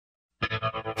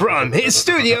from his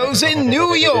studios in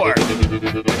New York.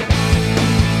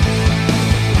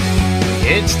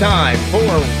 It's time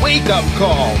for Wake Up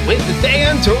Call with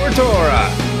Dan Tortora,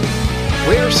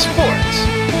 where sports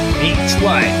meets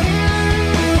life.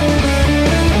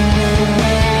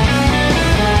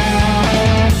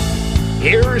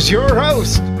 Here's your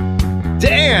host,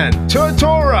 Dan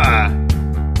Tortora.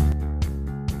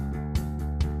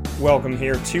 Welcome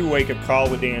here to Wake Up Call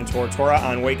with Dan Tortora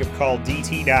on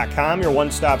wakeupcalldt.com, your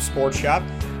one-stop sports shop,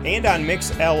 and on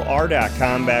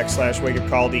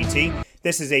mixlr.com/wakeupcalldt.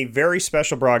 This is a very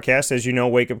special broadcast. As you know,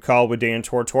 Wake Up Call with Dan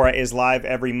Tortora is live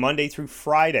every Monday through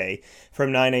Friday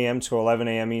from 9 a.m. to 11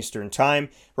 a.m. Eastern Time,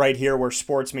 right here where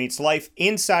sports meets life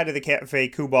inside of the Cafe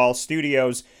Kubal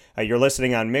Studios. You're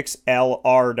listening on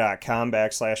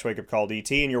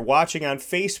mixlr.com/wakeupcalldt, and you're watching on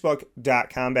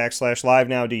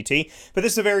facebook.com/livenowdt. But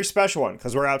this is a very special one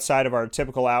because we're outside of our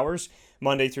typical hours,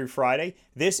 Monday through Friday.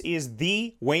 This is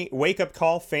the Wake Up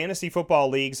Call Fantasy Football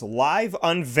League's live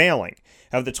unveiling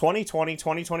of the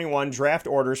 2020-2021 draft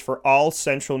orders for all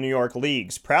Central New York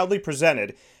leagues, proudly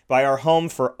presented by our home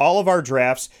for all of our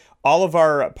drafts, all of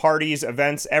our parties,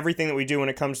 events, everything that we do when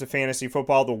it comes to fantasy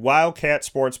football. The Wildcat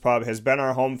Sports Pub has been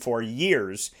our home for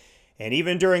years, and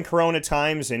even during Corona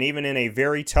times and even in a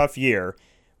very tough year,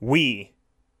 we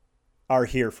are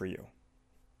here for you.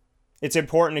 It's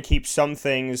important to keep some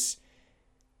things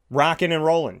rocking and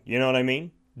rolling, you know what I mean?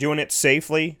 Doing it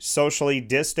safely, socially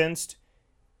distanced,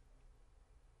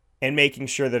 and making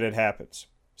sure that it happens.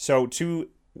 So to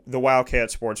the Wildcat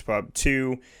Sports Pub,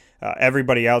 to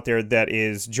everybody out there that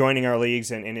is joining our leagues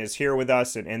and is here with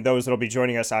us, and those that will be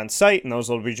joining us on site and those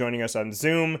that will be joining us on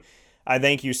Zoom, I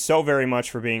thank you so very much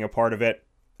for being a part of it.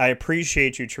 I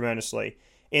appreciate you tremendously.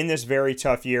 In this very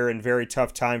tough year and very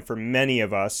tough time for many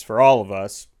of us, for all of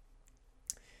us,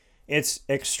 it's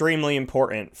extremely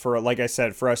important for, like I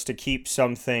said, for us to keep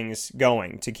some things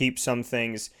going, to keep some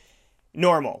things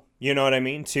normal, you know what I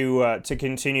mean? To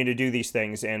continue to do these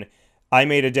things. And I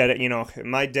made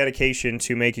my dedication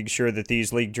to making sure that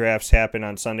these league drafts happen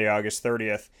on Sunday, August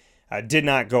 30th, did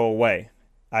not go away.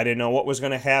 I didn't know what was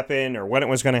going to happen or when it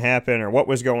was going to happen or what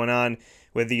was going on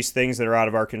with these things that are out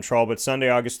of our control. But Sunday,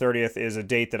 August 30th is a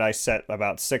date that I set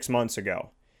about 6 months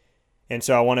ago. And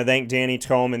so I want to thank Danny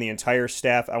Tome and the entire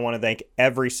staff. I want to thank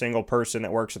every single person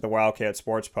that works at the Wildcat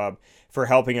Sports Pub for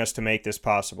helping us to make this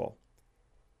possible.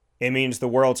 It means the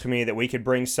world to me that we could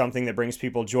bring something that brings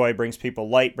people joy, brings people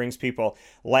light, brings people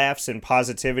laughs and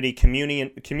positivity,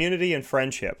 community and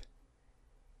friendship.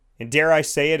 And dare I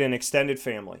say it, an extended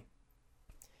family.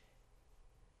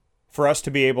 For us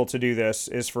to be able to do this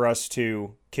is for us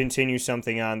to continue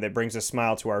something on that brings a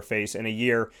smile to our face in a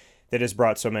year that has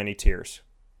brought so many tears.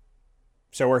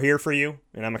 So we're here for you,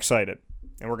 and I'm excited,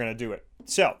 and we're going to do it.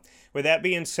 So, with that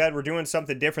being said, we're doing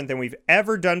something different than we've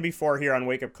ever done before here on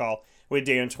Wake Up Call with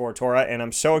Dan Tortora, and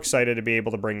I'm so excited to be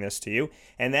able to bring this to you,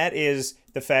 and that is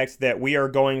the fact that we are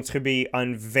going to be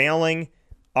unveiling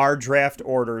our draft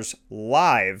orders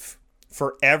live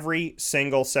for every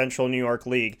single Central New York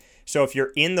league. So if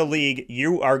you're in the league,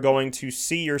 you are going to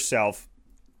see yourself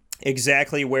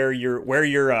exactly where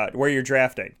you're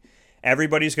drafting.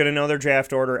 Everybody's going to know their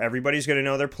draft order. Everybody's going to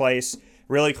know their place.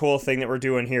 Really cool thing that we're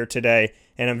doing here today,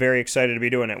 and I'm very excited to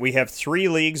be doing it. We have 3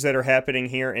 leagues that are happening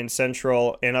here in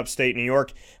Central and Upstate New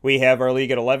York. We have our league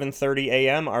at 11:30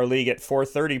 a.m., our league at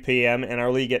 4:30 p.m., and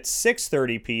our league at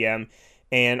 6:30 p.m.,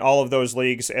 and all of those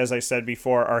leagues, as I said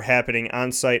before, are happening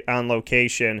on-site, on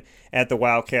location at the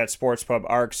Wildcat Sports Pub,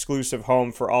 our exclusive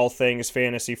home for all things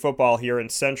fantasy football here in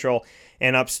Central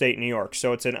and Upstate New York.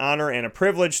 So it's an honor and a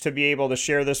privilege to be able to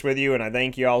share this with you, and I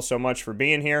thank you all so much for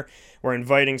being here. We're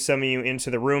inviting some of you into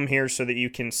the room here so that you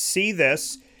can see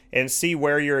this and see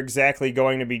where you're exactly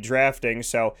going to be drafting.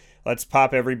 So let's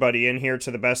pop everybody in here to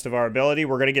the best of our ability.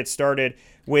 We're going to get started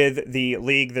with the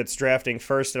league that's drafting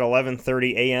first at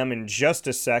 11:30 a.m. in just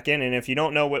a second. And if you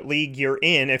don't know what league you're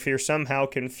in, if you're somehow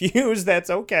confused, that's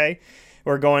okay.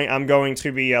 I'm going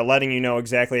to be letting you know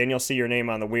exactly, and you'll see your name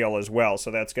on the wheel as well. So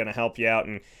that's going to help you out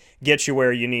and get you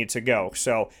where you need to go.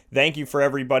 So thank you for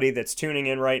everybody that's tuning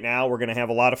in right now. We're going to have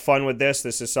a lot of fun with this.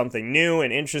 This is something new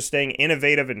and interesting,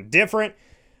 innovative and different.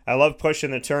 I love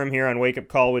pushing the term here on Wake Up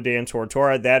Call with Dan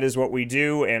Tortora. That is what we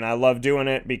do, and I love doing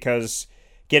it because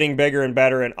getting bigger and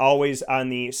better and always on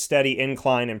the steady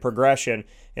incline and progression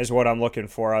is what I'm looking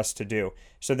for us to do.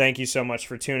 So thank you so much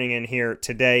for tuning in here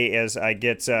today as I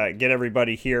get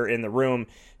everybody here in the room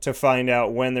to find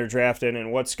out when they're drafted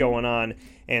and what's going on.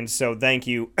 And so thank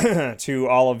you to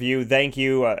all of you. Thank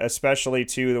you especially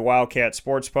to the Wildcat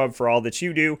Sports Pub for all that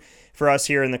you do for us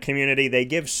here in the community. They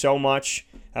give so much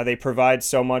They provide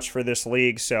so much for this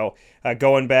league. So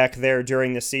going back there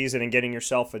during the season and getting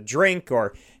yourself a drink,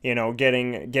 or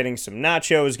getting some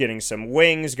nachos, getting some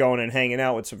wings, going and hanging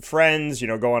out with some friends,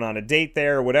 going on a date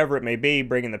there, whatever it may be,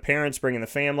 bringing the parents, bringing the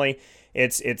family.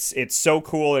 It's so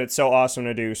cool, and it's so awesome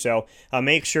to do. So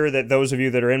make sure that those of you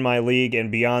that are in my league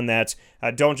and beyond that,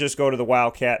 don't just go to the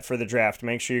Wildcat for the draft.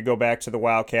 Make sure you go back to the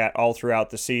Wildcat all throughout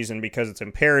the season, because it's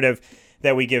imperative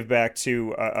that we give back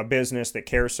to a business that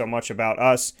cares so much about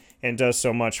us and does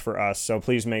so much for us. So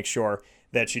please make sure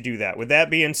that you do that. With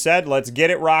that being said, let's get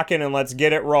it rocking and let's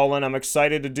get it rolling. I'm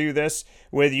excited to do this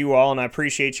with you all, and I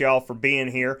appreciate you all for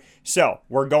being here. So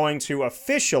we're going to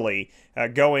officially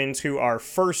go into our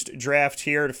first draft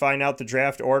here to find out the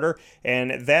draft order.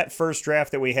 And that first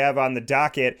draft that we have on the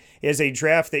docket is a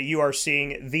draft that you are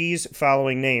seeing these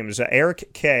following names: Eric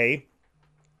K,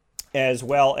 as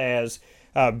well as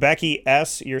Becky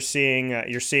S. You're seeing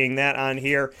that on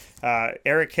here.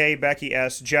 Eric K, Becky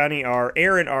S, Johnny R,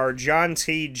 Aaron R, John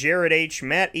T, Jared H,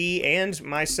 Matt E, and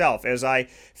myself as I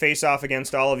face off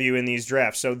against all of you in these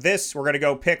drafts. So we're going to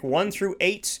go pick 1 through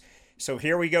 8. So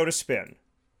here we go to spin.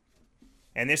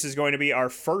 And this is going to be our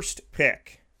first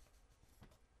pick.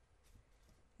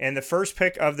 And the first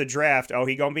pick of the draft,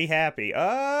 he going to be happy.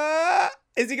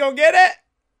 Is he going to get it?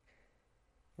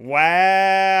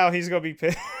 Wow, he's going to be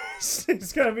pissed.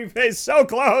 He's going to be so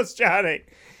close, Johnny.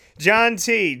 John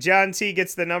T. John T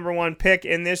gets the number 1 pick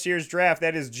in this year's draft.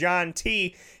 That is John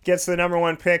T gets the number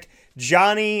 1 pick.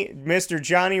 Mr.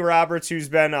 Johnny Roberts, who's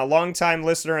been a longtime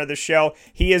listener of the show,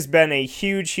 he has been a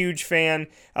huge, huge fan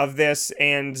of this,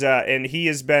 and he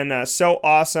has been so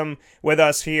awesome with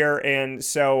us here, and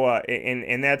so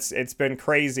it's been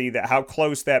crazy that how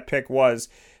close that pick was.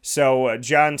 So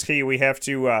John T, we got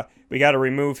to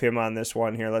remove him on this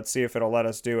one here. Let's see if it'll let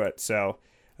us do it. So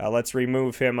let's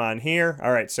remove him on here.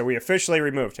 All right, so we officially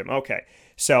removed him. Okay,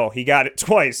 so he got it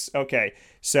twice. Okay,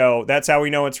 so that's how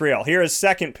we know it's real. Here is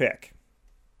second pick.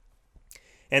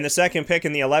 And the second pick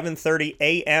in the 11:30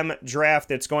 a.m. draft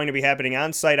that's going to be happening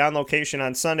on site, on location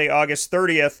on Sunday, August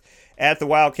 30th at the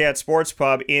Wildcat Sports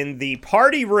Pub in the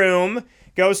party room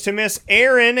goes to Miss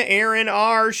Erin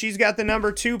R. She's got the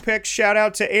number 2 pick. Shout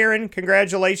out to Erin.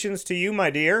 Congratulations to you, my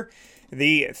dear.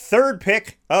 The third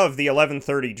pick of the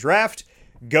 11:30 draft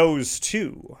goes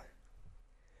to...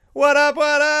 What up,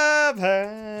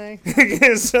 hi.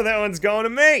 So that one's going to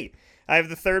me. I have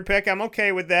the third pick. I'm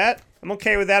okay with that. I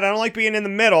don't like being in the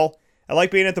middle. I like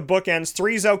being at the bookends.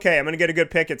 3's okay. I'm going to get a good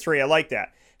pick at 3. I like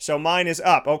that. So mine is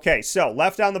up. Okay, so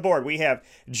left on the board, we have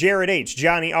Jared H.,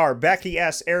 Johnny R., Becky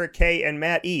S., Eric K., and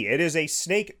Matt E. It is a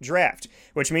snake draft,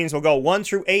 which means we'll go 1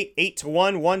 through 8, 8 to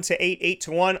 1, 1 to 8, 8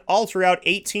 to 1, all throughout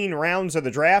 18 rounds of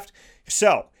the draft.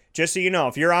 So, just so you know,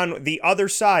 if you're on the other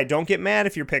side, don't get mad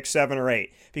if you're pick 7 or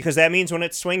 8, because that means when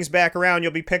it swings back around,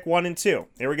 you'll be pick 1 and 2.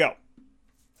 Here we go.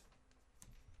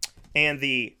 And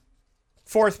the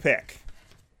fourth pick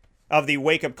of the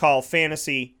Wake Up Call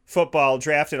Fantasy Football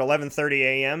Draft at 11:30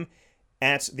 a.m.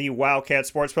 at the Wildcat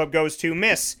Sports Pub goes to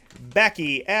Miss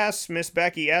Becky S. Miss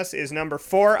Becky S. is number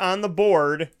 4 on the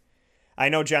board. I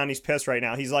know Johnny's pissed right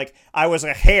now. He's like, I was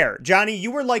a hair. Johnny,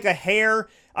 you were like a hair,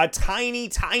 a tiny,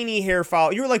 tiny hair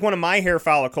follicle. You were like one of my hair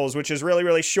follicles, which is really,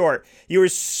 really short. You were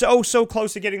so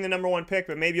close to getting the number 1 pick,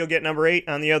 but maybe you'll get number 8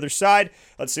 on the other side.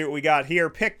 Let's see what we got here.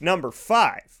 Pick number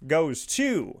 5 goes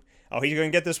to... Oh, he's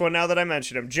going to get this one now that I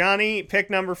mentioned him. Johnny, pick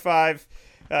number 5.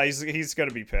 He's going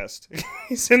to be pissed.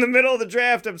 He's in the middle of the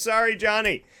draft. I'm sorry,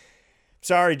 Johnny.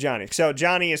 Sorry, Johnny. So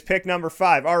Johnny is pick number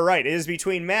 5. All right, it is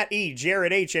between Matt E.,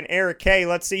 Jared H., and Eric K.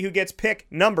 Let's see who gets pick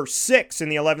number 6 in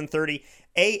the 11:30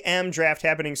 a.m. draft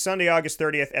happening Sunday, August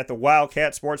 30th at the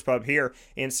Wildcat Sports Pub here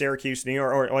in Syracuse, New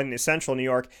York, or in central New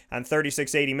York on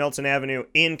 3680 Milton Avenue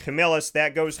in Camillus.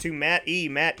 That goes to Matt E.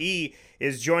 Matt E.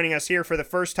 is joining us here for the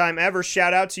first time ever.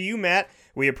 Shout out to you, Matt.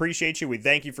 We appreciate you. We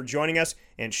thank you for joining us.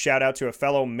 And shout out to a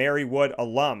fellow Marywood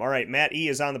alum. All right, Matt E.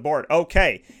 is on the board.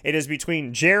 Okay, it is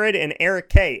between Jared and Eric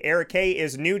K. Eric K.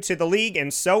 is new to the league,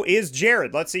 and so is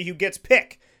Jared. Let's see who gets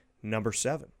pick number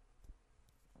 7.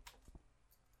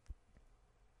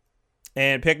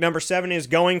 And pick number 7 is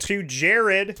going to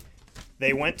Jared.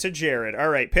 They went to Jared. All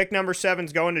right, pick number 7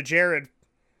 is going to Jared,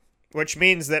 which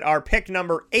means that our pick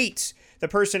number 8, the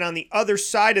person on the other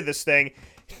side of this thing,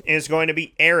 is going to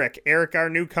be Eric. Eric, our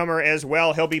newcomer as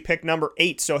well. He'll be pick number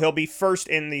 8, so he'll be first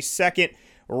in the second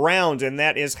round, and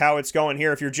that is how it's going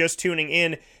here. If you're just tuning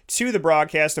in to the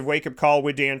broadcast of Wake Up Call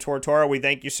with Dan Tortora. We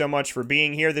thank you so much for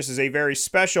being here. This is a very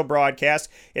special broadcast.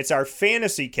 It's our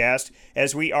fantasy cast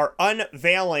as we are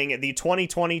unveiling the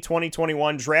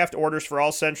 2020-2021 draft orders for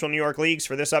all Central New York leagues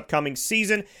for this upcoming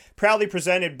season, proudly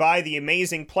presented by the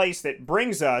amazing place that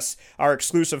brings us our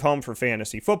exclusive home for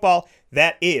fantasy football.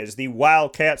 That is the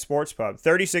Wildcat Sports Pub,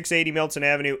 3680 Milton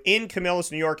Avenue in Camillus,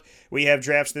 New York. We have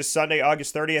drafts this Sunday,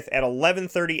 August 30th at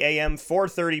 11:30 a.m.,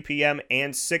 4:30 p.m.,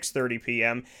 and 6:30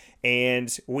 p.m.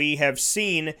 And we have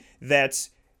seen that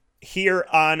here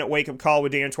on Wake Up Call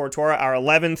with Dan Tortora, our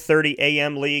 11:30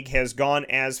 a.m. league has gone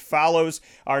as follows.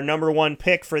 Our number one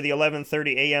pick for the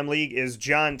 11:30 a.m. league is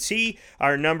John T.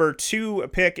 Our number two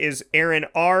pick is Aaron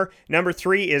R. Number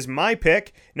 3 is my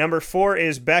pick. Number 4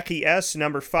 is Becky S.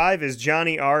 Number 5 is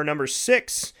Johnny R. Number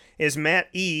 6 is Matt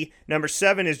E. Number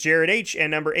 7 is Jared H. And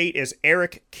number 8 is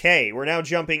Eric K. We're now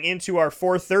jumping into our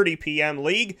 4:30 p.m.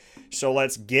 league. So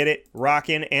let's get it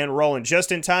rocking and rolling.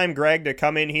 Just in time, Greg, to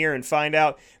come in here and find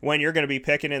out when you're going to be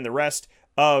picking in the rest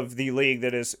of the league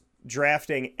that is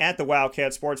drafting at the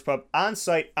Wildcat Sports Pub on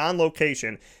site, on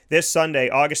location, this Sunday,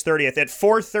 August 30th at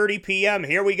 4:30 p.m.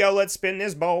 Here we go. Let's spin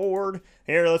this board.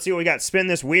 Here, let's see what we got. Spin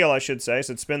this wheel, I should say.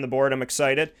 So spin the board. I'm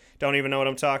excited. Don't even know what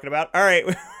I'm talking about. All right,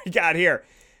 what we got here.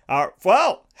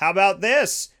 Well, how about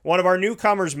this? One of our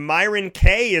newcomers, Myron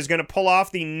K., is going to pull off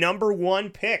the number one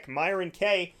pick. Myron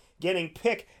K., getting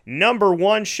pick number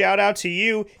 1. Shout out to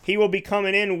you. He will be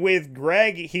coming in with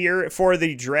Greg here for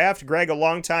the draft. Greg, a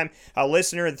longtime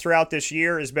listener throughout this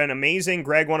year, has been amazing.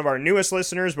 Greg, one of our newest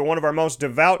listeners, but one of our most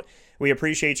devout. We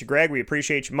appreciate you, Greg. We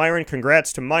appreciate you, Myron.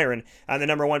 Congrats to Myron on the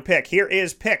number 1 pick. Here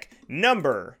is pick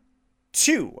number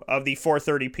 2 of the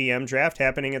 4:30 p.m. draft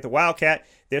happening at the Wildcat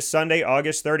this Sunday,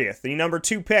 August 30th. The number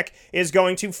 2 pick is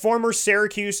going to former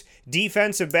Syracuse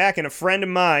defensive back and a friend of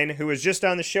mine who was just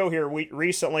on the show here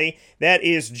recently. That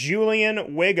is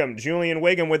Julian Wiggum. Julian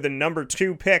Wiggum with the number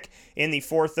 2 pick in the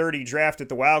 4:30 draft at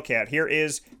the Wildcat. Here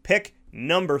is pick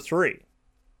number 3.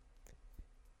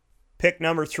 Pick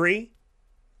number 3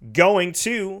 going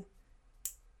to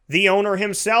the owner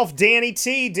himself, Danny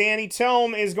T. Danny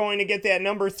Tome is going to get that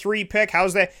number 3 pick.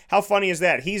 How's that? How funny is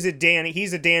that? He's a Danny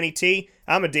T.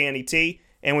 I'm a Danny T.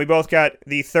 And we both got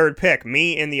the 3rd pick.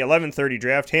 Me in the 11:30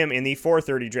 draft, him in the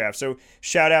 4:30 draft. So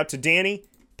shout out to Danny.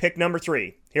 Pick number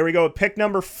 3. Here we go with pick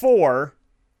number 4.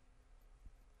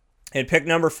 And pick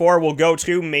number 4 will go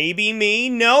to maybe me.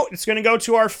 No, it's going to go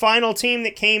to our final team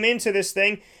that came into this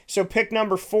thing. So pick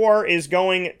number 4 is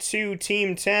going to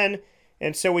Team 10.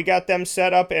 And so we got them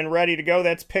set up and ready to go.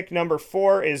 That's pick number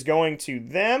 4 is going to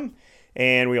them.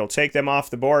 And we'll take them off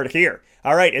the board here.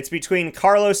 All right, it's between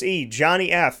Carlos E.,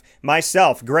 Johnny F.,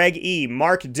 myself, Greg E.,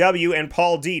 Mark W., and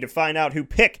Paul D. to find out who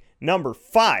pick number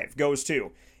 5 goes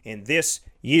to in this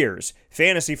year's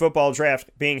fantasy football draft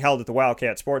being held at the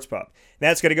Wildcat Sports Pub.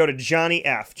 That's going to go to Johnny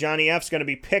F. Johnny F's going to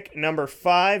be pick number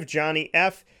 5. Johnny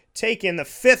F. taking the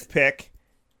 5th pick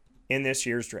in this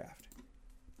year's draft.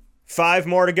 5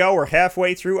 more to go. We're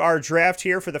halfway through our draft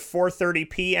here for the 4:30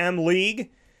 p.m.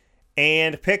 league.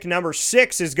 And pick number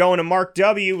 6 is going to Mark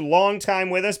W. Long time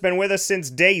with us. Been with us since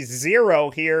day 0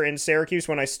 here in Syracuse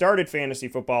when I started fantasy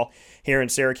football here in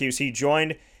Syracuse. He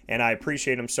joined, and I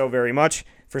appreciate him so very much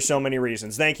for so many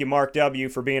reasons. Thank you, Mark W.,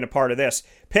 for being a part of this.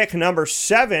 Pick number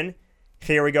 7.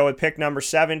 Here we go with pick number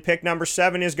 7. Pick number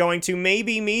 7 is going to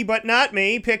maybe me, but not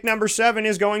me. Pick number 7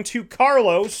 is going to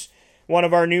Carlos, one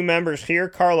of our new members here.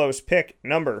 Carlos, pick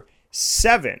number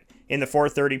 7 in the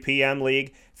 4:30 p.m.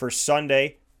 league for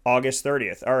Sunday, August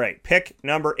 30th. All right, pick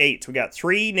number 8. We got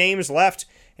 3 names left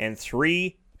and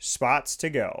 3 spots to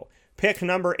go. Pick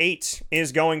number 8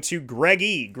 is going to Greg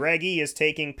E. Greg E. is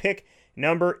taking pick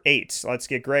number 8. Let's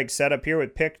get Greg set up here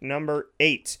with pick number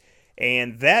 8.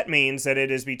 And that means that it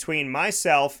is between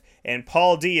myself and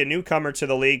Paul D., a newcomer to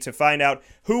the league, to find out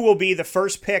who will be the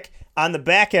first pick on the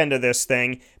back end of this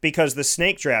thing, because the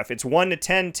snake draft, it's 1 to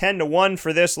 10, 10 to 1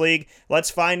 for this league.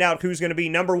 Let's find out who's going to be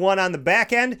number 1 on the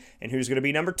back end and who's going to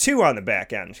be number 2 on the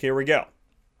back end. Here we go.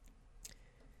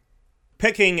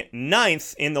 Picking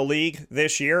 9th in the league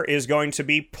this year is going to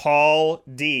be Paul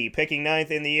D. Picking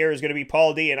 9th in the year is going to be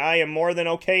Paul D., and I am more than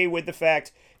okay with the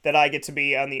fact that I get to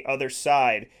be on the other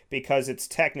side because it's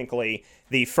technically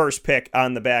the first pick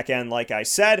on the back end, like I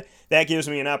said. That gives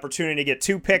me an opportunity to get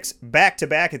 2 picks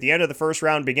back-to-back at the end of the first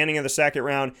round, beginning of the second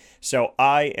round, so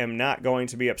I am not going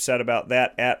to be upset about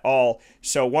that at all.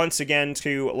 So once again,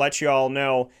 to let you all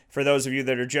know, for those of you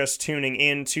that are just tuning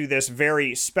in to this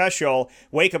very special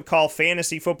Wake Up Call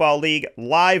Fantasy Football League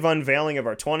live unveiling of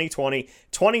our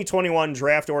 2020-2021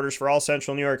 draft orders for all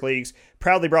Central New York leagues,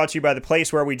 proudly brought to you by the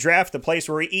place where we draft, the place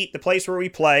where we eat, the place where we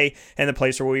play, and the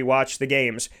place where we watch the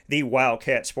games, the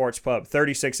Wildcat Sports Pub,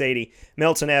 3680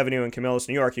 Milton Avenue in Camillus,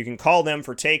 New York. You can call them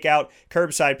for takeout,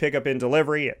 curbside pickup, and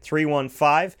delivery at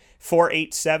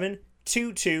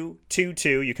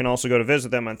 315-487-2222. You can also go to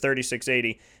visit them on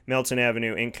 3680 Milton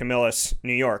Avenue in Camillus,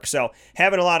 New York. So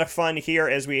having a lot of fun here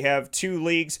as we have two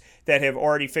leagues that have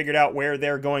already figured out where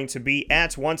they're going to be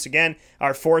at. Once again,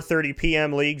 our 4:30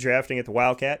 p.m. league drafting at the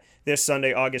Wildcat this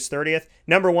Sunday, August 30th.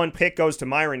 Number 1 pick goes to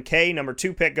Myron Kay. Number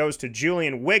 2 pick goes to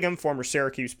Julian Wiggum, former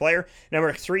Syracuse player.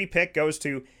 Number 3 pick goes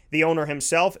to the owner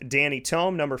himself, Danny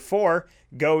Tome. Number 4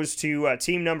 goes to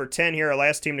team number 10 here, our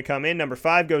last team to come in. Number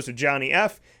 5 goes to Johnny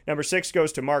F. Number 6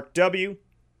 goes to Mark W.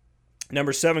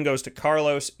 Number 7 goes to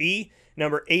Carlos E.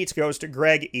 Number 8 goes to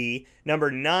Greg E. Number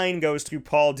 9 goes to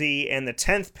Paul D. And the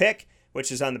 10th pick,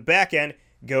 which is on the back end,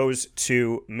 goes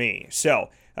to me. So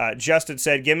Justin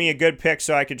said, give me a good pick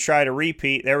so I could try to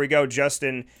repeat. There we go,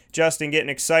 Justin. Justin getting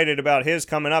excited about his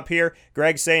coming up here.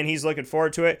 Greg saying he's looking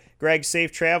forward to it. Greg,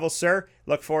 safe travels, sir.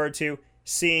 Look forward to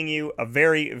seeing you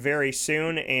very, very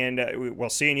soon, and we'll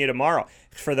seeing you tomorrow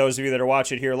for those of you that are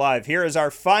watching here live. Here is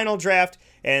our final draft,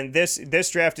 and this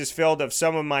draft is filled of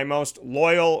some of my most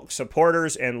loyal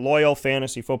supporters and loyal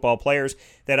fantasy football players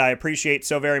that I appreciate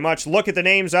so very much. Look at the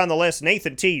names on the list: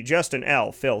 Nathan T., Justin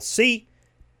L., Phil C.,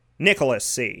 Nicholas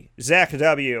C., Zach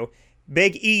W.,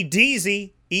 Big E.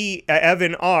 Deasy,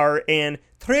 Evan R., and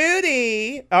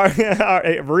Rudy.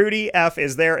 Rudy F.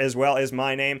 is there as well as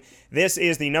my name. This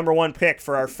is the number 1 pick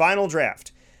for our final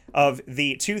draft of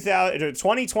the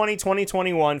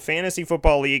 2020-2021 Fantasy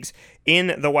Football Leagues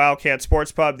in the Wildcat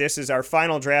Sports Pub. This is our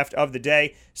final draft of the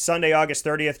day, Sunday, August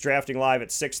 30th, drafting live at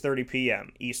 6:30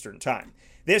 p.m. Eastern Time.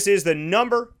 This is the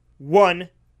number 1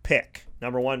 pick.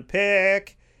 Number 1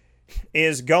 pick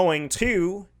is going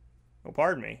to... Oh,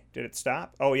 pardon me. Did it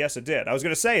stop? Oh, yes, it did. I was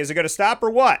going to say, is it going to stop or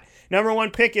what? Number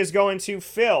 1 pick is going to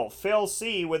Phil. Phil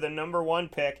C. with a number 1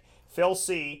 pick. Phil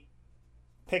C.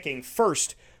 picking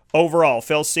first overall.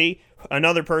 Phil C.,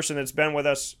 another person that's been with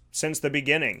us since the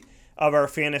beginning of our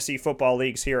fantasy football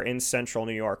leagues here in Central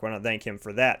New York. I want to thank him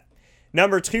for that.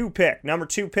 Number 2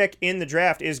 pick in the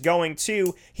draft is going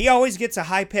to... He always gets a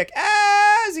high pick.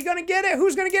 Is he going to get it?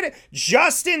 Who's going to get it?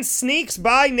 Justin sneaks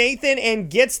by Nathan and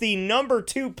gets the number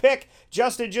 2 pick.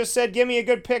 Justin just said, give me a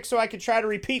good pick so I could try to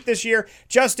repeat this year.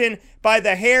 Justin, by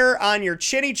the hair on your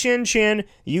chinny chin chin,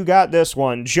 you got this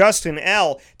one. Justin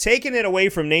L. taking it away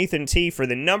from Nathan T. for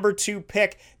the number 2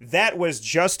 pick. That was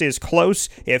just as close,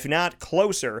 if not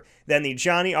closer, than the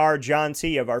Johnny R. John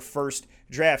T. of our first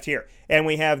draft here. And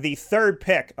we have the 3rd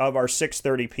pick of our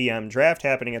 6:30 p.m. draft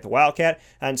happening at the Wildcat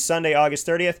on Sunday, August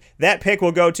 30th. That pick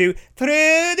will go to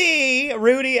Rudy.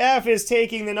 Rudy F. is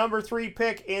taking the number 3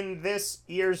 pick in this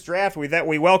year's draft.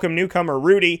 We welcome newcomer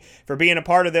Rudy for being a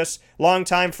part of this.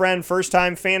 Longtime friend,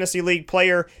 first-time fantasy league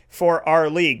player for our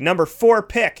league. Number 4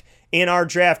 pick in our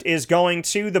draft is going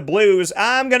to the Blues.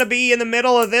 I'm going to be in the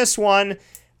middle of this one.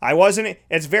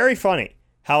 It's very funny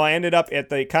how I ended up at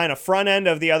the kind of front end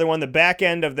of the other one, the back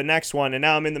end of the next one, and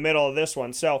now I'm in the middle of this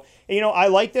one. So, I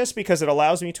like this because it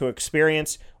allows me to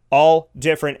experience all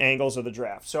different angles of the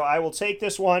draft. So I will take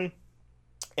this one,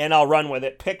 and I'll run with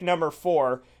it. Pick number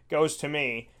 4 goes to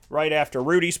me. Right after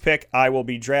Rudy's pick, I will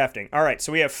be drafting. All right,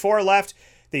 so we have 4 left.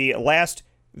 The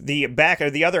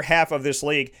other half of this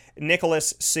league,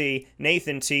 Nicholas C.,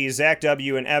 Nathan T., Zach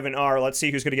W., and Evan R. Let's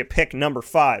see who's going to get pick number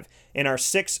 5 in our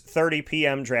 6:30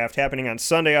 p.m. draft happening on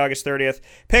Sunday, August 30th.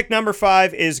 Pick number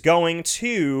 5 is going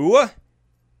to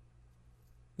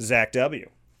Zach W.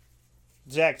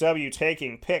 Zach W.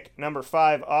 taking pick number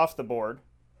 5 off the board.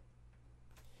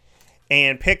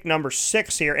 And pick number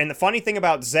 6 here. And the funny thing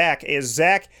about Zach is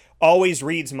Zach always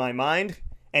reads my mind,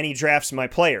 and he drafts my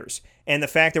players. And the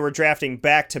fact that we're drafting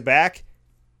back-to-back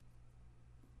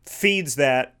feeds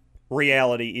that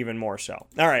reality even more so.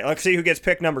 All right, let's see who gets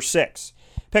pick number 6.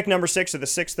 Pick number 6 of the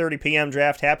 6:30 p.m.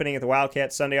 draft happening at the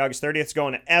Wildcat Sunday, August 30th. It's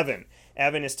going to Evan.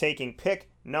 Evan is taking pick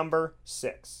number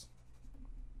 6.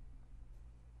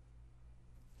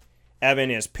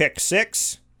 Evan is pick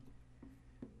 6.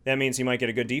 That means he might get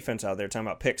a good defense out there. Talking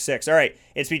about pick 6. All right,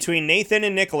 it's between Nathan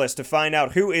and Nicholas to find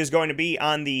out who is going to be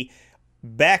on the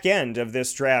back end of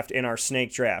this draft in our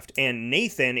snake draft. And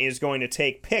Nathan is going to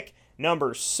take pick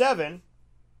number 7,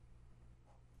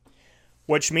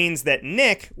 which means that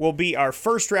Nick will be our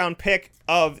first round pick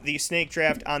of the snake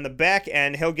draft on the back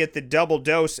end. He'll get the double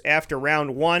dose after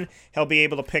round 1. He'll be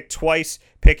able to pick twice,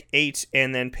 pick 8,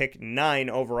 and then pick 9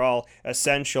 overall,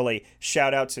 essentially.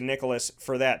 Shout out to Nicholas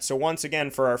for that. So once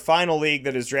again, for our final league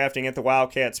that is drafting at the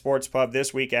Wildcat Sports Pub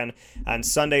this weekend on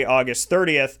Sunday, August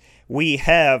 30th, we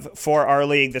have for our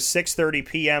league, the 6:30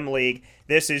 p.m. league,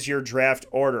 this is your draft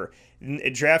order.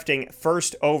 Drafting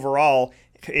first overall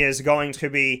is going to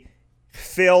be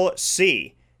Phil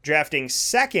C. Drafting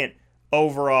second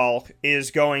overall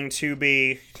is going to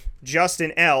be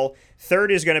Justin L.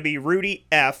 Third is going to be Rudy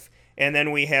F. And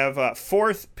then we have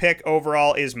fourth pick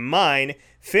overall is mine.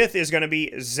 Fifth is going to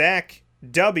be Zach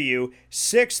W.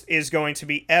 Sixth is going to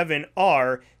be Evan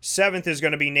R. Seventh is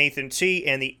going to be Nathan T.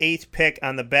 And the eighth pick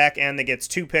on the back end that gets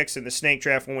 2 picks in the snake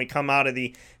draft when we come out of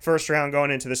the first round going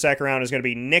into the second round is going to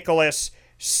be Nicholas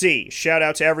C. Shout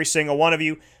out to every single one of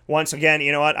you. Once again,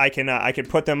 you know what? I can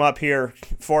put them up here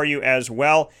for you as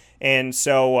well. And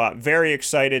so very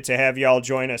excited to have y'all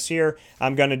join us here.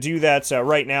 I'm going to do that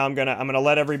right now. I'm gonna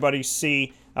let everybody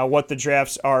see what the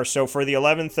drafts are. So for the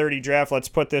 11:30 draft, let's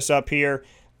put this up here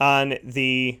on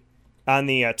the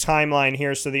timeline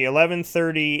here. So the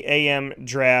 11:30 a.m.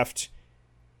 draft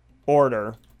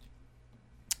order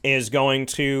is going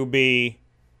to be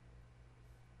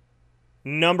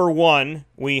number 1,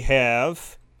 we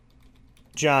have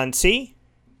John T.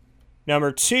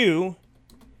 Number 2,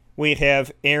 we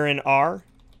have Aaron R.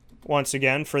 Once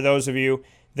again, for those of you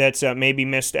that maybe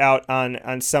missed out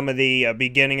on some of the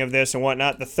beginning of this and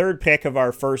whatnot, the third pick of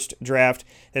our first draft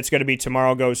that's going to be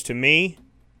tomorrow goes to me.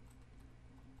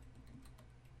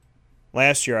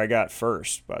 Last year I got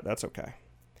first, but that's okay.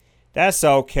 That's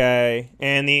okay.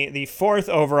 And the fourth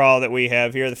overall that we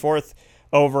have here, the fourth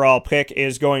overall pick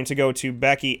is going to go to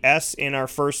Becky S. in our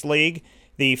first league.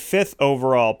 The fifth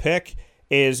overall pick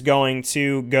is going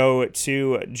to go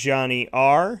to Johnny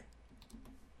R.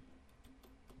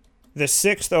 The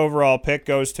sixth overall pick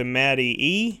goes to Maddie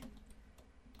E.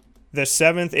 The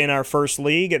seventh in our first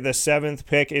league, the seventh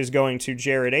pick is going to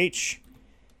Jared H.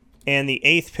 And the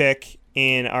eighth pick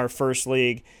in our first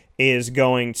league is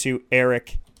going to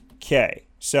Eric K.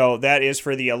 So that is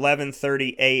for the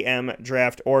 11:30 a.m.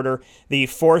 draft order. The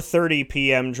 4:30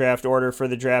 p.m. draft order for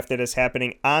the draft that is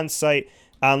happening on site,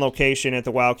 on location at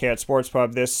the Wildcat Sports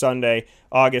Pub this Sunday,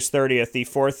 August 30th. The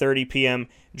 4:30 p.m.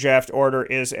 draft order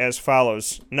is as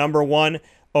follows. Number 1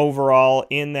 overall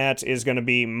in that is going to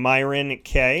be Myron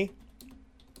K.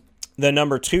 The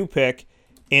number 2 pick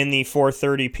in the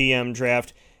 4:30 p.m.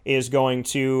 draft is going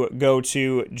to go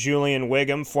to Julian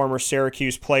Wiggum, former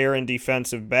Syracuse player and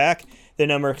defensive back. The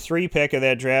number 3 pick of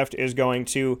that draft is going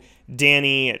to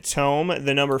Danny Tome.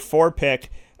 The number 4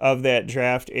 pick of that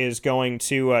draft is going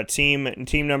to team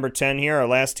number 10 here, our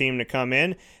last team to come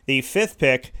in. The 5th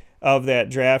pick of that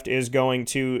draft is going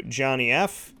to Johnny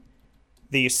F.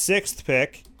 The 6th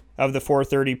pick of the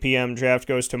 4:30 p.m. draft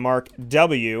goes to Mark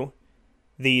W.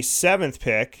 The 7th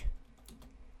pick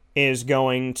is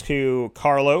going to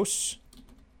Carlos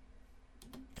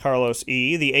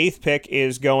E. The 8th pick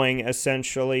is going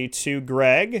essentially to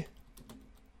Greg.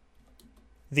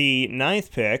 The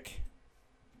 9th pick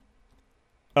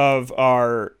of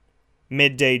our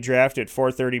midday draft at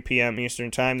 4:30 p.m.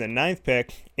 Eastern Time, the 9th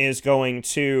pick is going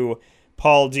to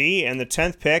Paul D. And the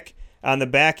 10th pick on the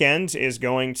back end is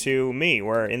going to me,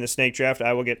 where in the snake draft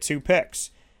I will get 2 picks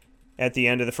at the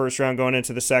end of the first round going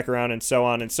into the second round and so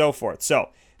on and so forth. So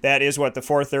that is what the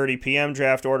 4:30 p.m.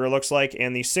 draft order looks like,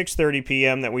 and the 6:30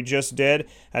 p.m. that we just did,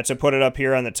 to put it up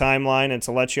here on the timeline and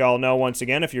to let you all know once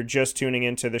again if you're just tuning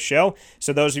into the show.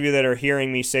 So those of you that are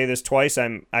hearing me say this twice,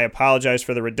 I apologize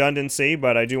for the redundancy,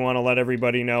 but I do want to let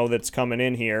everybody know that's coming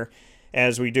in here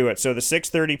as we do it. So the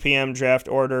 6:30 p.m. draft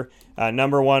order,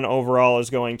 number 1 overall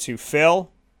is going to Phil.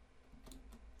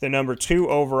 The number 2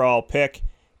 overall pick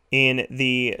in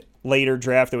the later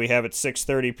draft that we have at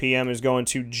 6:30 p.m. is going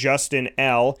to Justin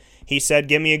L. He said,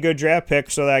 give me a good draft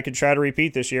pick so that I could try to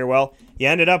repeat this year. Well, you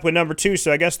ended up with number 2,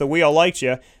 so I guess the wheel liked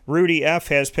you. Rudy F.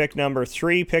 has pick number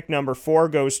 3. Pick number 4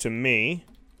 goes to me.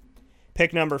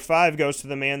 Pick number 5 goes to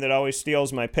the man that always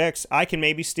steals my picks. I can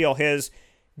maybe steal his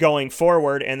going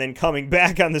forward, and then coming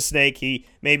back on the snake, he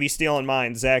may be stealing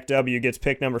mine. Zach W. gets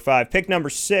pick number 5. Pick number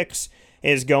 6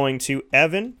 is going to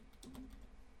Evan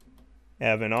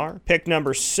R. Pick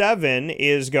number 7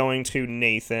 is going to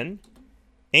Nathan.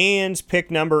 And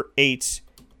pick number 8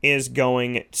 is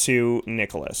going to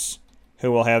Nicholas,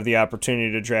 who will have the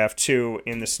opportunity to draft 2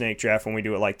 in the snake draft when we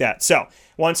do it like that. So,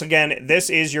 once again, this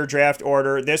is your draft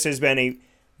order. This has been a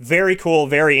very cool,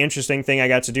 very interesting thing I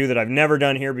got to do that I've never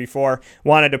done here before.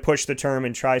 Wanted to push the term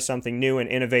and try something new and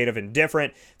innovative and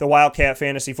different. The Wildcat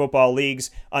Fantasy Football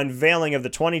League's unveiling of the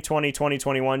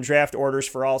 2020-2021 draft orders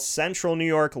for all Central New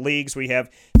York leagues. We have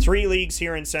 3 leagues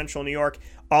here in Central New York,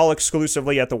 all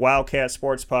exclusively at the Wildcat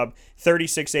Sports Pub,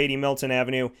 3680 Milton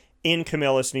Avenue in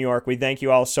Camillus, New York. We thank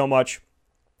you all so much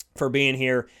for being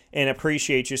here and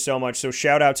appreciate you so much. So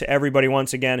shout out to everybody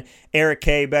once again. Eric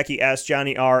K, Becky S,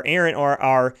 Johnny R, Aaron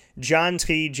R, John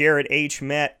T, Jared H,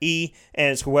 Matt E,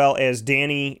 as well as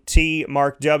Danny T,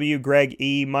 Mark W, Greg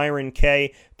E, Myron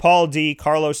K, Paul D,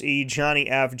 Carlos E, Johnny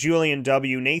F, Julian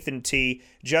W, Nathan T,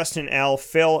 Justin L,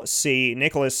 Phil C,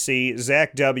 Nicholas C,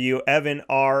 Zach W, Evan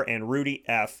R, and Rudy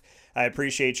F. I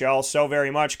appreciate you all so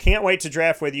very much. Can't wait to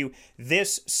draft with you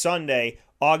this Sunday,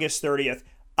 August 30th.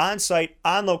 On site,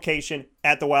 on location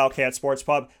at the Wildcat Sports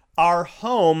Pub, our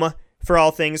home for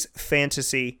all things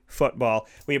fantasy football.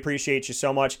 We appreciate you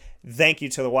so much. Thank you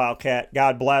to the Wildcat.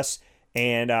 God bless,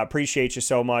 and appreciate you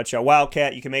so much.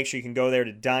 Wildcat, you can make sure you can go there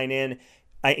to dine in,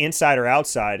 inside or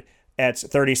outside, at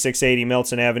 3680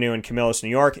 Milton Avenue in Camillus, New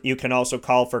York. You can also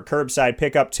call for curbside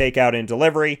pickup, takeout, and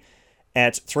delivery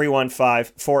at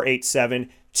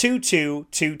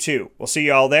 315-487-2222. We'll see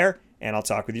you all there. And I'll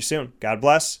talk with you soon. God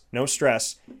bless. No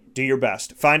stress. Do your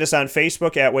best. Find us on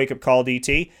Facebook at Wake Up Call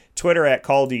DT, Twitter at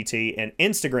Call DT, and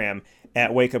Instagram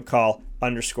at Wake Up Call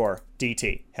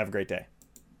 _DT. Have a great day.